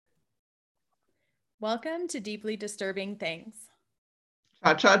Welcome to Deeply Disturbing Things.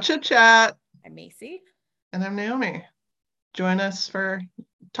 Cha cha chit chat. I'm Macy. And I'm Naomi. Join us for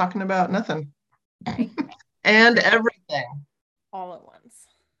talking about nothing Right? and everything All at once.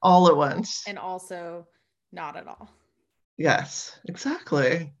 all at once. And also not at all. Yes,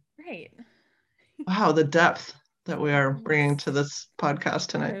 exactly. Right. Wow, the depth that we are bringing Yes. to this podcast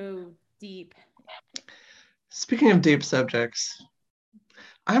tonight. So deep. Speaking of deep subjects,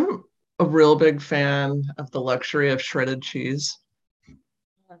 I'm a real big fan of the luxury of shredded cheese.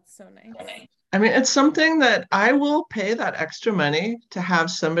 That's so nice. I mean, it's something that I will pay that extra money to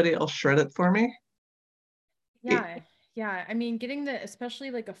have somebody else shred it for me. Yeah. Yeah. I mean, getting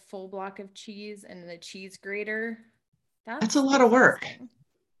especially like a full block of cheese and the cheese grater, It's a that's lot of work. exhausting.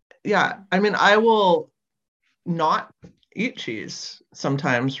 Yeah, I mean, I will not eat cheese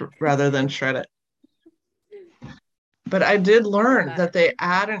sometimes rather than shred it. But I did Feel learn that. that they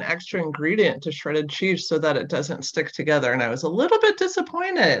add an extra ingredient to shredded cheese so that it doesn't stick together. And I was a little bit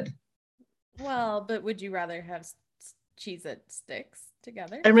disappointed. Well, but would you rather have cheese that sticks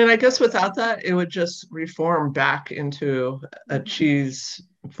together? I mean, I guess without that, it would just reform back into a Mhm. cheese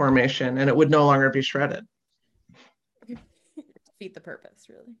formation and it would no longer be shredded. Defeat the purpose,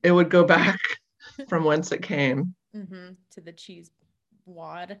 really. It would go back from whence it came. To the cheese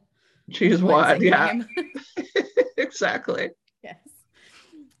wad Cheese from whence wad, it yeah, came. exactly. Yes.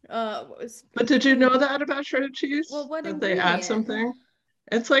 But did you Speaking, know that about shredded well, cheese? what That they add ingredient? something?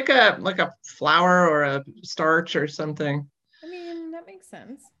 It's like a flour or a starch or something. I mean, that makes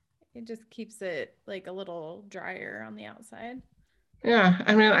sense. It just keeps it like a little drier on the outside. Yeah,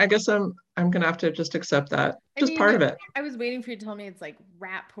 I mean, I guess I'm gonna have to just accept that. I Just mean, part of it. I was waiting for you to tell me it's like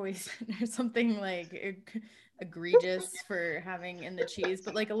rat poison or something like egregious for having in the cheese,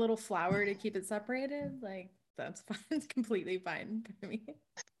 but like a little flour to keep it separated, like that's fine. It's completely fine for me.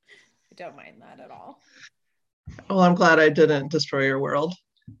 I don't mind that at all. Well, I'm glad I didn't destroy your world.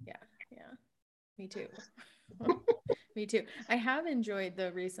 Yeah, yeah. Me too. Me too. I have enjoyed though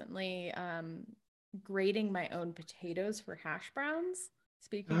recently grating my own potatoes for hash browns.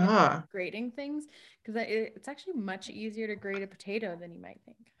 Speaking of Ah, grating things, because it's actually much easier to grate a potato than you might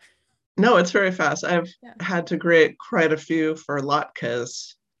think. no, it's very fast. I've Yeah. had to grate quite a few for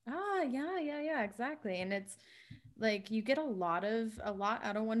latkes. Ah, yeah, yeah, yeah, exactly. And it's like you get a lot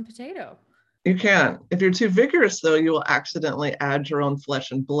out of one potato. You can. If you're too vigorous, though, you will accidentally add your own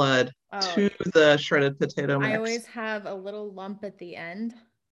flesh and blood Oh, to the shredded potato I mix. always have a little lump at the end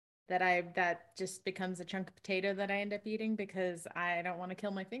that just becomes a chunk of potato that I end up eating because I don't want to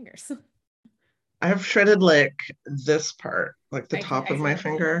kill my fingers. I've shredded like this part, like the I can top of my tell.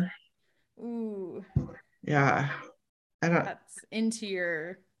 finger. Ooh, Yeah, I don't. that's into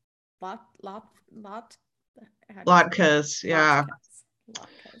your lot. How do you say Latkes, yeah. latkes?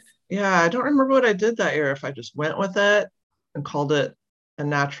 Latkes. Yeah, I don't remember what I did that year, if I just went with it and called it a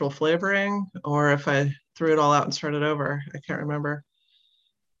natural flavoring, or if I threw it all out and started over. I can't remember.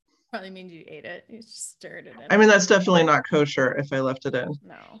 Probably means you ate it. You just stirred it I in. mean, that's definitely not kosher if I left it in.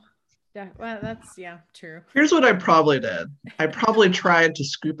 No. Yeah, well, that's yeah, true. Here's what I probably did. I probably tried to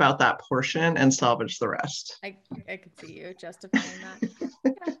scoop out that portion and salvage the rest. I I could see you justifying that.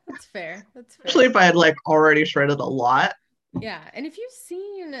 Yeah, that's fair. That's Especially fair. if I had like already shredded a lot. Yeah, and if you've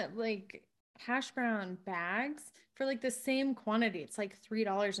seen like hash brown bags for like the same quantity, it's like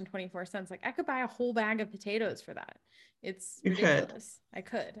 $3.24. Like I could buy a whole bag of potatoes for that. It's You could, ridiculous. I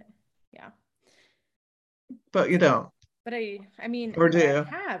could. Yeah. but you don't. But I mean, Or do I you?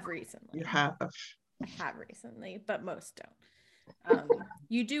 have You recently. have. I have recently, but most don't.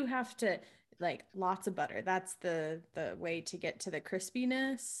 You do have to like lots of butter. That's the way to get to the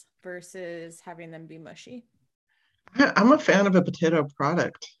crispiness versus having them be mushy. I'm a fan of a potato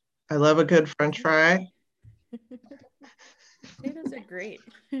product. I love a good French fry. Potatoes are great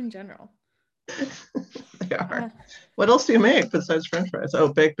in general. They are. Uh, What else do you make besides French fries? Oh,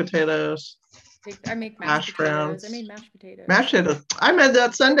 baked potatoes, I make mashed hash potatoes. I browns, made mashed mashed potatoes. potatoes. I made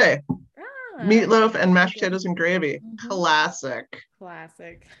that Sunday. Ah, Meatloaf and very mashed good. potatoes and gravy. Hmm. Classic.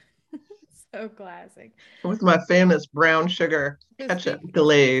 Classic. So classic. With my famous brown sugar So ketchup speaking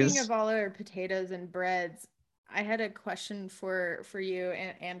glaze. of all our potatoes and breads, I had a question for you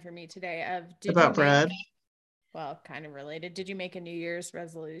and for me today of did you About bread. make, well, kind of related, did you make a New Year's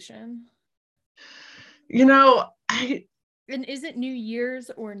resolution? I And is it New Year's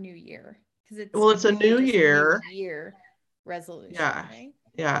or New Year? Because it's well, it's a technically new just New year. Year resolution, Yeah, right?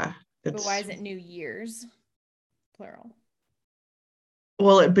 yeah. But why It's is it New Year's, plural?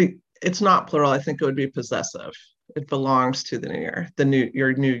 well, it's not plural. I think it would be possessive. It belongs to the new year,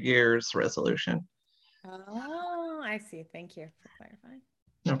 your New Year's resolution. Oh, I see. Thank you for clarifying.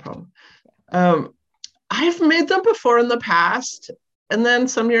 No problem. Yeah. I've made them before in the past. And then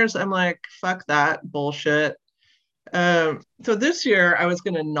some years I'm like, fuck that bullshit. So this year I was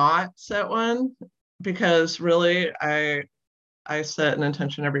gonna not set one because really I set an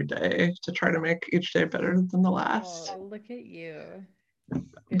intention every day to try to make each day better than the last. Oh, look at you. Good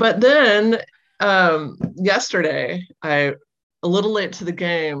But for you. then yesterday, a little late to the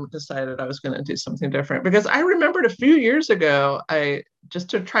game, decided I was going to do something different because I remembered a few years ago, I just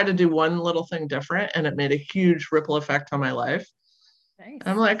to try to do one little thing different, and it made a huge ripple effect on my life. And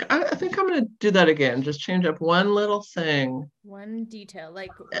I'm Nice. like, I think I'm going to do that again. Just change up one little thing. One detail,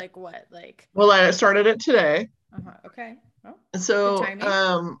 like what? Like, Well, I started it today. uh-huh. Okay. Oh, good So,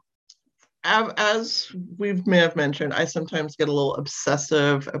 timing. as we may have mentioned, I sometimes get a little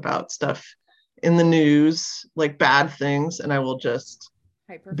obsessive about stuff in the news, like bad things, and I will just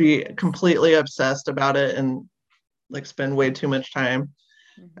Hyper be focus. completely obsessed about it and like spend way too much time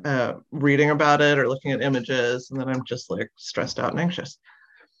reading about it or looking at images, and then I'm just like stressed out and anxious.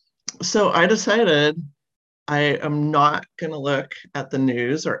 So I decided I am not going to look at the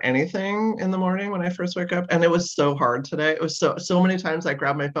news or anything in the morning when I first wake up. And it was so hard today. It was so many times I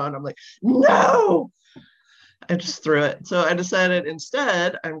grabbed my phone. I'm like, no, I just threw it. So I decided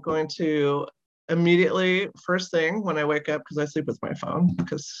instead I'm going to immediately, first thing when I wake up, because I sleep with my phone,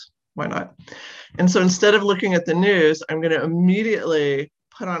 because why not? And so instead of looking at the news, I'm going to immediately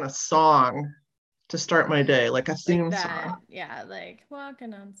put on a song to start my day, like a theme Like that. song. Yeah, like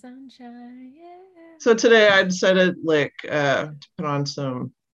walking on sunshine. Yeah. So today I decided like to put on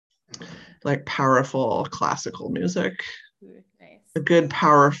some like powerful classical music, Ooh, nice. a good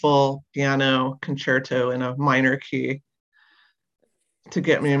powerful piano concerto in a minor key to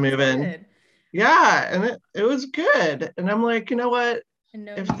get That me sounds moving. good. Yeah, and it was good. And I'm like, you know what? And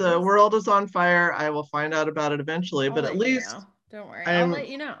no If the news. world is on fire, I will find out about it eventually. I'll But at let you least know. Don't worry. I'll let I'm,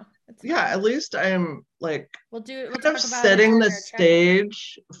 you know. It's yeah, fine. at least I'm like We'll do it. We'll kind of talk about it setting during the our check-in.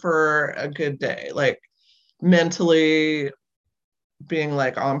 stage for a good day, like mentally being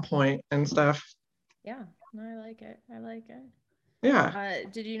like on point and stuff. Yeah. No, I like it. I like it. Yeah.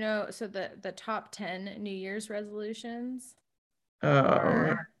 Did you know? So the top 10 New Year's resolutions Um,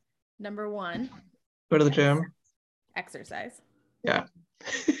 are number one, go to the yes, gym. exercise. Yeah.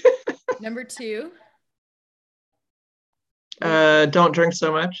 Number two, lose weight. Don't drink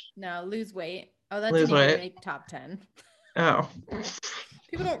so much. No, lose weight. Oh, that Lose didn't even weight. make top 10. Oh.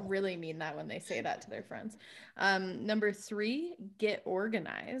 People don't really mean that when they say that to their friends. Number three, get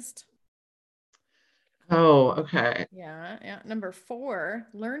organized. Oh, okay. Yeah, yeah. Number four,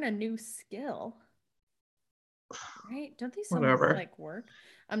 learn a new skill. Right? Don't these sound more Whatever. like work?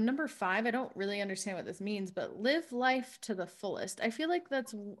 Number five, I don't really understand what this means, but live life to the fullest. I feel like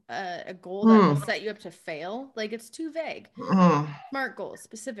that's a goal that will Hmm. set you up to fail. Like it's too vague. Hmm. SMART goals,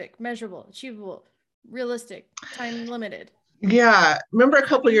 specific, measurable, achievable, realistic, time limited. Yeah. Remember What a does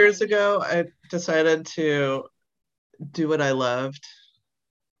that couple years mean? ago, I decided to do what I loved.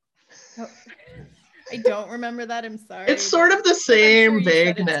 Oh, I don't remember that. I'm It's sorry, sort of the but I'm sure same you said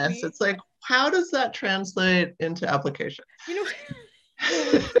it to vagueness. me. It's like, how does that translate into application? You know, you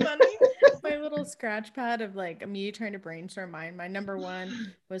know what's funny? My little scratch pad of like me trying to brainstorm mine. My number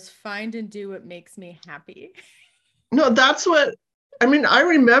one was find and do what makes me happy, No, that's what I mean. I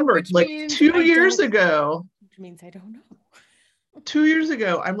remembered which like means two I years don't, ago, which means I don't know. 2 years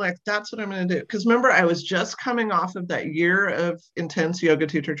ago, I'm like, that's what I'm going to do. Because remember, I was just coming off of that year of intense yoga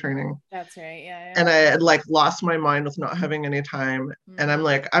teacher training. That's right. Yeah, And I had like lost my mind with not having any time. yeah. And I'm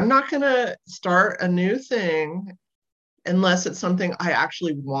like, I'm not going to start a new thing unless it's something I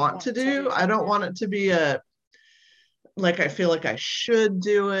actually want to Want to do. do. I don't Yeah. want it to be a, like, I feel like I should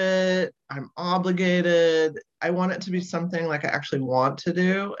do it. I'm obligated. I want it to be something like I actually want to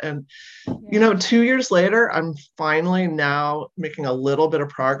do. And Yeah. 2 years later, I'm finally now making a little bit of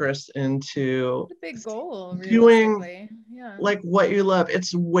progress into It's a big goal, doing realistically. Yeah. like what you love.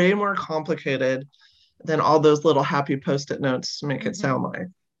 It's way more complicated than all those little happy post-it notes make it Mm-hmm. sound like.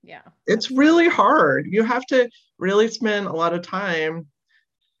 Yeah, It's really absolutely. hard. You have to really spend a lot of time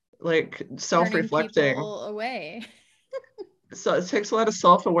like Turning self-reflecting. people away. So it takes a lot of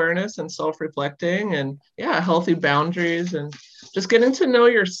self-awareness and self-reflecting and yeah, healthy boundaries and just getting to know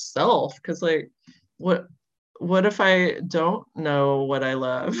yourself. Because like what what if I don't know what I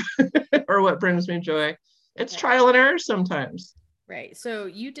love or what brings me joy? It's Right. trial and error sometimes. Right. So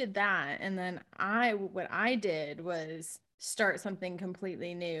you did that. And then what I did was start something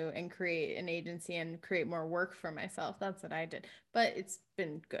completely new and create an agency and create more work for myself. That's what I did. But it's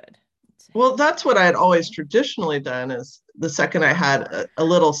been good. Well, that's what I had always Thankfully. traditionally done is the second I Work had more. a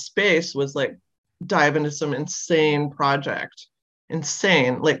little space was like dive into some insane project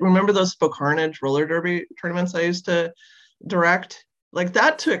insane. Like, remember those Spokarnage roller derby tournaments I used to direct? Like,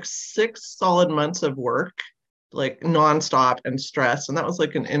 that took 6 solid months of work, like nonstop and stress. And that was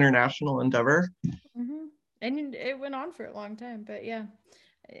like an international endeavor. Mm-hmm. And it went on for a long time, but yeah,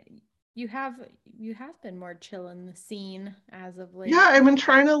 you have you have been more chill in the scene as of Yeah, late. I've been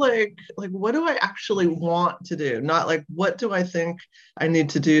trying to like what do I actually want to do? Not like what do I think I need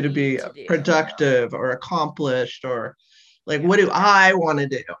to do to Need be to do. productive or accomplished, or like Yeah. what do I want to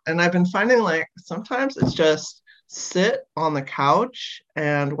do? And I've been finding like sometimes it's just sit on the couch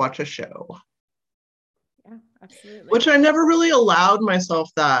and watch a show, Yeah, absolutely. which I never really allowed myself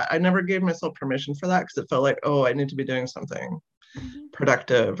that. I never gave myself permission for that because it felt like, oh, I need to be doing something Mm-hmm.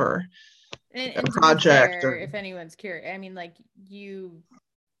 productive or a And to be project fair, or if anyone's curious, I mean, like you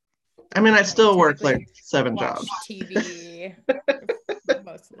I mean, I like still work like typically 7 jobs. watch TV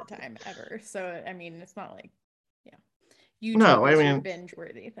most of the time ever. So I mean, it's not like, yeah, No, YouTube I is your mean, binge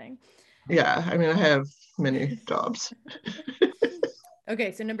worthy thing. yeah, I mean, I have many jobs.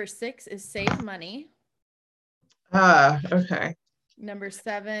 Okay, so number 6 is save money. Okay. Number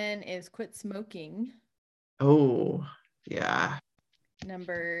 7 is quit smoking. Oh, yeah.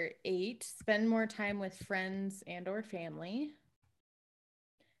 Number 8, spend more time with friends and or family.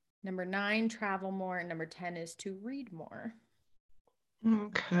 Number 9, travel more. And number 10 is to read more.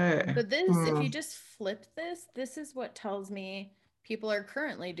 Okay. But this, if you just flip this, this is what tells me people are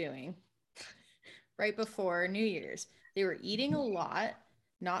currently doing right before New Year's. They were eating a lot,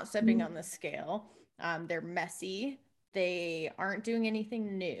 not stepping on the scale. They're messy. They aren't doing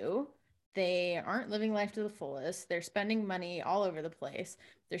anything new. They aren't living life to the fullest. They're spending money all over the place.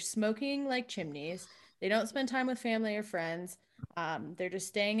 They're smoking like chimneys. They don't spend time with family or friends. They're just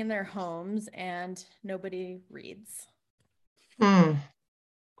staying in their homes and nobody reads. Hmm.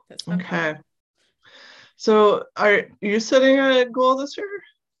 That's fun Okay. fact. So are you setting a goal this year?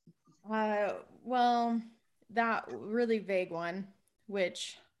 Well, that really vague one,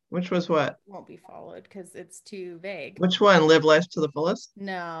 which Which was what? won't be followed because it's too vague. Which one? Live life to the fullest?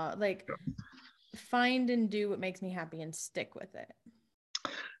 No, like find and do what makes me happy and stick with it.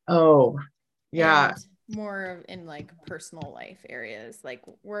 Oh, yeah. And more in like personal life areas, like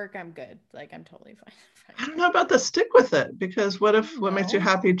work, I'm good. Like I'm totally fine. I Fine. don't know about the stick with it because what if what makes you No.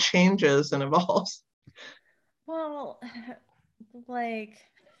 happy changes and evolves? Well, like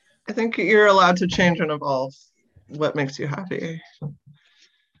I think you're allowed to change and evolve what makes you happy.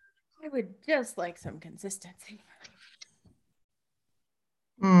 I would just like some consistency.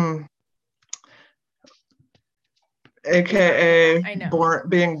 Hmm. Yeah, AKA I know.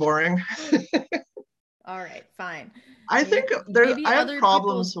 being boring. All right, fine. I Maybe think maybe I have other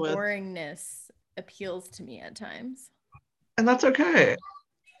people's problems with, boringness appeals to me at times. and that's okay.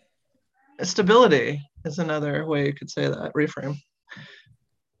 Stability is another way you could say that, reframe.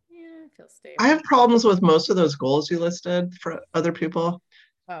 Yeah, I feel I stable. have problems with most of those goals you listed for other people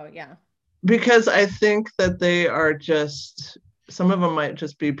Oh yeah. because I think that they are just, some of them might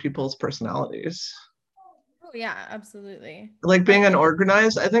just be people's personalities. Oh yeah, absolutely. Like being I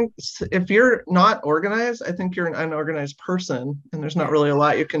unorganized, I think if you're not organized, I think you're an unorganized person, and there's not yeah, really a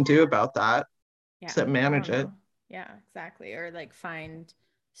lot you can do about that yeah. except I manage don't it. know. Yeah, exactly. Or like find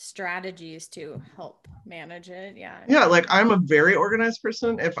strategies to help manage it. Yeah, I Yeah, know. like I'm a very organized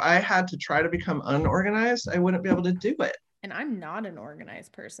person. If I had to try to become unorganized, I wouldn't be able to do it. And I'm not an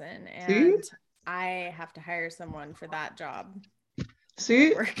organized person, See? and I have to hire someone for that job at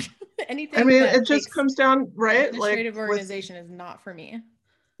See? work. I Anything mean, that it just takes comes down, right? Like administrative with organization is not for me.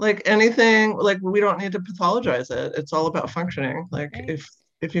 like anything, like we don't need to pathologize it. It's all about functioning. Like Right.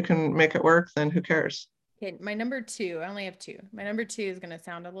 if you can make it work, then who cares? Okay, my number 2, I only have 2. My number 2 is going to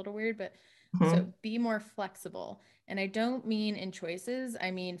sound a little weird, but so Mhm. be more flexible. And I don't mean in choices,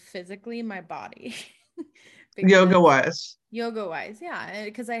 I mean physically my body. Yoga Because wise. yoga wise, yeah,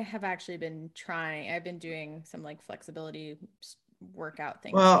 because I have actually been trying, I've been doing some like flexibility workout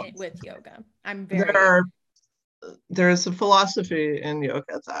things Well, with yoga. I'm there very, are there's a philosophy in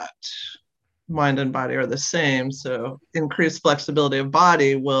yoga that mind and body are the same. So increased flexibility of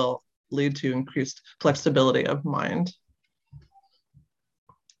body will lead to increased flexibility of mind.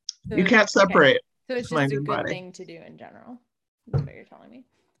 You so can't okay. separate So it's just mind a and good body. thing to do in general. Is what you're telling me.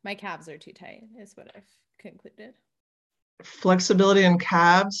 My calves are too tight, is what I've concluded. Flexibility in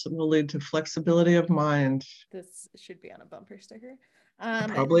calves will lead to flexibility of mind. This should be on a bumper sticker. It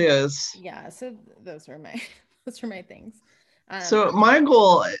probably is. Yeah, so those were my those were my things. So my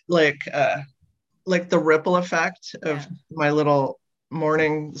goal, like the ripple effect of Yeah. my little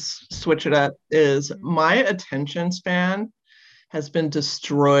morning switch it up is Mhm. my attention span has been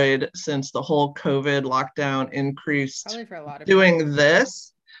destroyed since the whole COVID lockdown increased. Probably for a lot of doing people.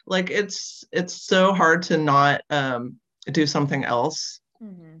 this. Like it's so hard to not do something else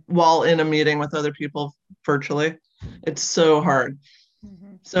while in a meeting with other people virtually. It's so hard.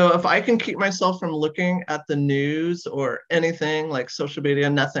 So if I can keep myself from looking at the news or anything like social media,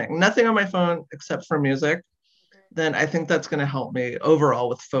 nothing on my phone except for music, then I think that's going to help me overall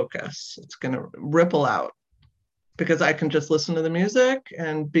with focus. It's going to ripple out because I can just listen to the music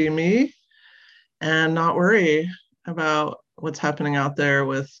and be me and not worry about what's happening out there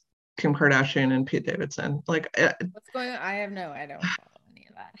with Kim Kardashian and Pete Davidson. Like, what's going on? I don't follow any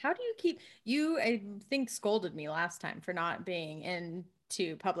of that. How do you keep you? I think scolded me last time for not being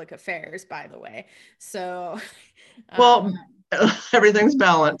into public affairs, by the way. So, well, everything's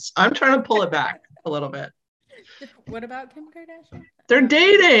balanced. I'm trying to pull it back a little bit. What about Kim Kardashian? They're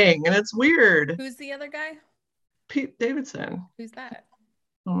dating, and it's weird. Who's the other guy? Pete Davidson. Who's that?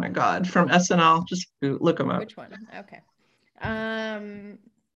 Oh my God, from SNL. Just look him up. Which one? Okay.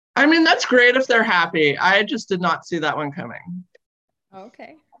 I mean, that's great if they're happy. I just did not see that one coming.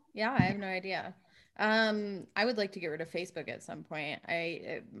 Okay. Yeah, I have no idea. I would like to get rid of Facebook at some point.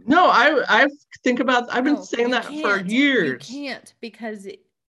 I think about. I've been saying that for years. You can't because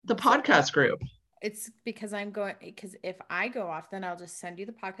the podcast group. It's because because if I go off, then I'll just send you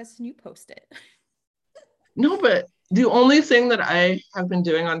the podcast and you post it. No, but the only thing that I have been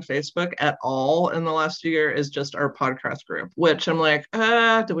doing on Facebook at all in the last year is just our podcast group, which I'm like,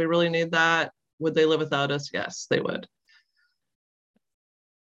 do we really need that? Would they live without us? Yes, they would.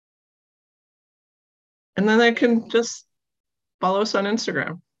 And then they can just follow us on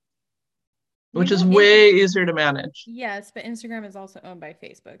Instagram, which is way easier to manage. Yes, but Instagram is also owned by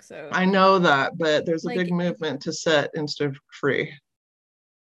Facebook. So I know that, but there's a big movement to set Insta free.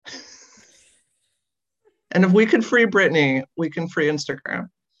 And if we could free Britney, we can free Instagram.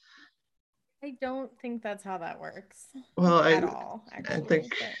 I don't think that's how that works. Well, at all, actually. I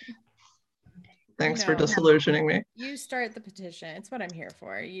think. Thanks for disillusioning me. You start the petition. It's what I'm here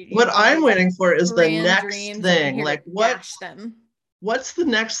for. What I'm waiting for is the next thing. Like, what's the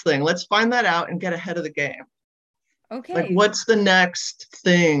next thing? Let's find that out and get ahead of the game. Okay. Like, what's the next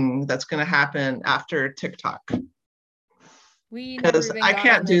thing that's going to happen after TikTok? Because I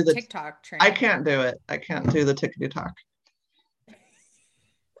can't do the TikTok train. I can't do it. I can't do the TikTok.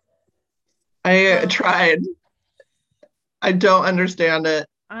 I tried. I don't understand it.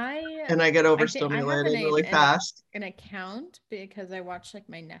 And I get overstimulated really fast. An account because I watch like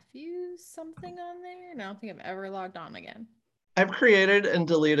my nephew's something on there, and I don't think I've ever logged on again. I've created and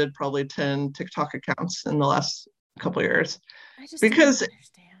deleted probably 10 TikTok accounts in the last couple of years because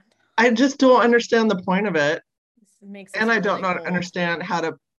I just don't understand the point of it. And I don't understand how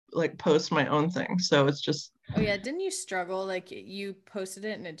to like post my own thing. So it's just. Oh yeah, didn't you struggle? Like you posted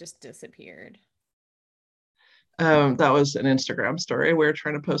it and it just disappeared. That was an Instagram story we were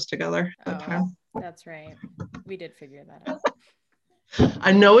trying to post together at that time. That's right. We did figure that out.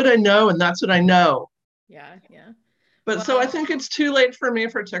 I know what I know, and that's what I know. Yeah, yeah. But so I think it's too late for me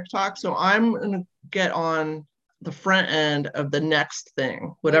for TikTok. So I'm gonna get on the front end of the next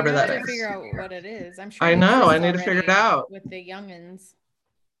thing, whatever that is. Figure out what it is. I'm sure. I know. I need to figure it out with the youngins.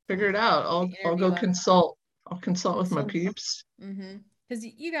 Figure it out. I'll go consult. I'll consult with my peeps. Because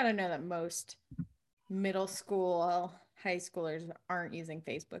you got to know that most middle school, high schoolers aren't using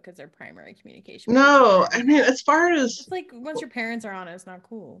Facebook as their primary communication. No, I mean, as far as it's like once your parents are on it, it's not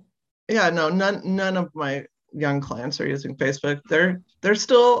cool. Yeah, no, none of my young clients are using Facebook. They're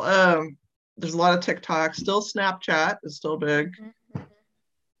still there's a lot of TikTok, still Snapchat is still big.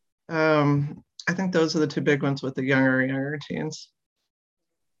 I think those are the two big ones with the younger teens.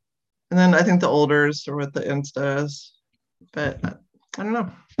 And then I think the olders are with the Instas, but I don't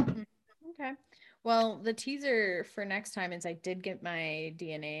know. Okay. Well, the teaser for next time is I did get my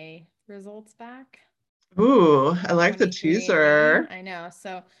DNA results back. Ooh, I like the teaser. I know.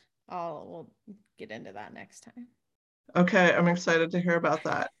 So we'll get into that next time. Okay. I'm excited to hear about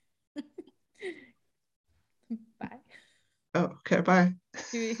that. Bye. Oh, okay. Bye.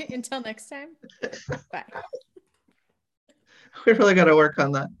 Until next time. Bye. We really got to work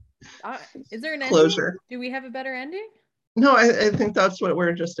on that. Is there an closure? Ending? Do we have a better ending? No, I think that's what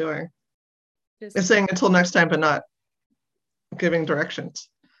we're just doing. It's saying until next time, but not giving directions.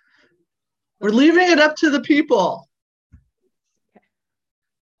 We're leaving it up to the people. Okay.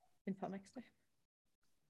 Until next time.